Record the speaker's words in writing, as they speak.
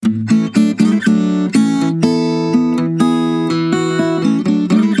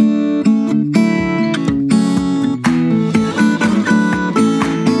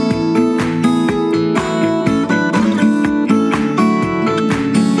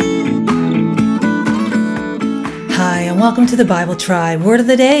welcome to the Bible Tribe Word of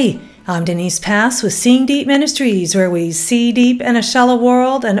the Day. I'm Denise Pass with Seeing Deep Ministries, where we see deep in a shallow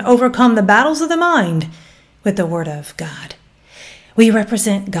world and overcome the battles of the mind with the Word of God. We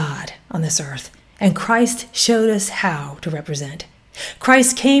represent God on this earth, and Christ showed us how to represent.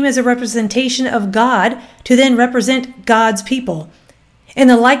 Christ came as a representation of God to then represent God's people. In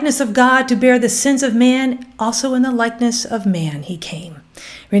the likeness of God to bear the sins of man, also in the likeness of man he came.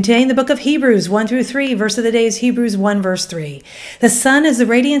 Read today in the book of Hebrews 1-3, verse of the day is Hebrews 1, verse 3. The Son is the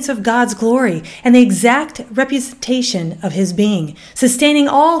radiance of God's glory and the exact representation of his being, sustaining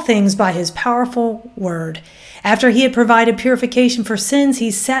all things by his powerful word. After he had provided purification for sins,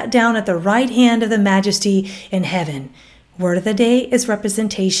 he sat down at the right hand of the Majesty in heaven. Word of the day is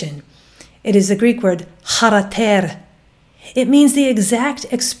representation. It is the Greek word khar-ak-tare. It means the exact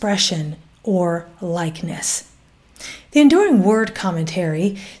expression or likeness. The Enduring Word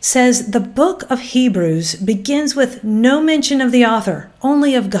Commentary says the book of Hebrews begins with no mention of the author,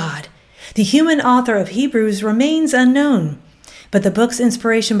 only of God. The human author of Hebrews remains unknown, but the book's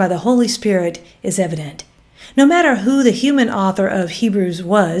inspiration by the Holy Spirit is evident. No matter who the human author of Hebrews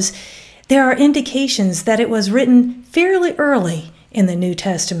was, there are indications that it was written fairly early in the New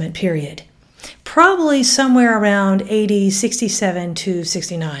Testament period. Probably somewhere around AD 67 to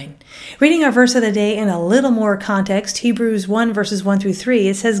 69. Reading our verse of the day in a little more context, Hebrews 1 verses 1-3,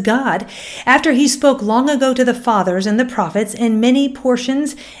 it says, God, after he spoke long ago to the fathers and the prophets in many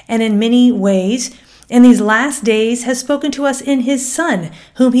portions and in many ways, in these last days has spoken to us in his Son,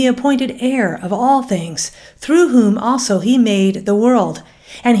 whom he appointed heir of all things, through whom also he made the world.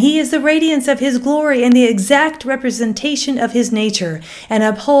 And he is the radiance of his glory and the exact representation of his nature, and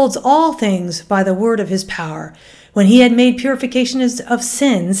upholds all things by the word of his power. When he had made purification of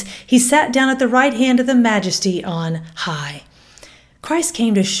sins, he sat down at the right hand of the Majesty on high. Christ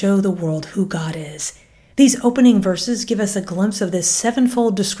came to show the world who God is. These opening verses give us a glimpse of this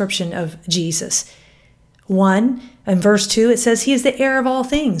sevenfold description of Jesus. 1, in verse 2, it says he is the heir of all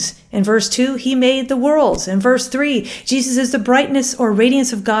things. In verse 2, he made the worlds. In verse 3, Jesus is the brightness or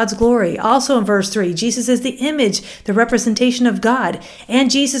radiance of God's glory. Also in verse 3, Jesus is the image, the representation of God. And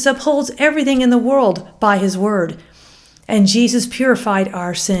Jesus upholds everything in the world by his word. And Jesus purified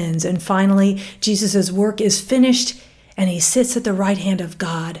our sins. And finally, Jesus' work is finished, and he sits at the right hand of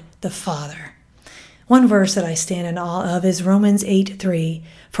God, the Father. One verse that I stand in awe of is Romans 8:3.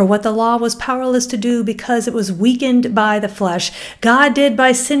 For what the law was powerless to do because it was weakened by the flesh, God did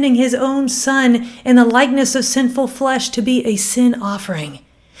by sending his own Son in the likeness of sinful flesh to be a sin offering.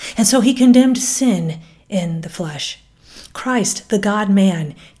 And so he condemned sin in the flesh. Christ, the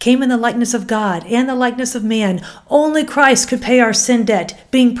God-man, came in the likeness of God and the likeness of man. Only Christ could pay our sin debt,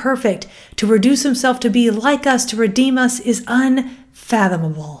 being perfect. To reduce himself to be like us, to redeem us, is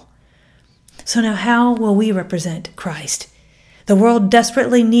unfathomable. So now how will we represent Christ? The world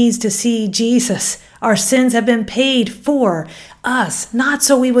desperately needs to see Jesus. Our sins have been paid for us, not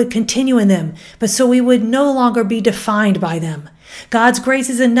so we would continue in them, but so we would no longer be defined by them. God's grace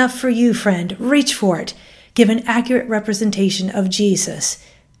is enough for you, friend. Reach for it. Give an accurate representation of Jesus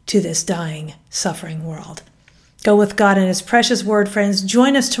to this dying, suffering world. Go with God and his precious word, friends.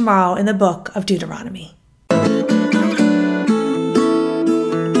 Join us tomorrow in the book of Deuteronomy.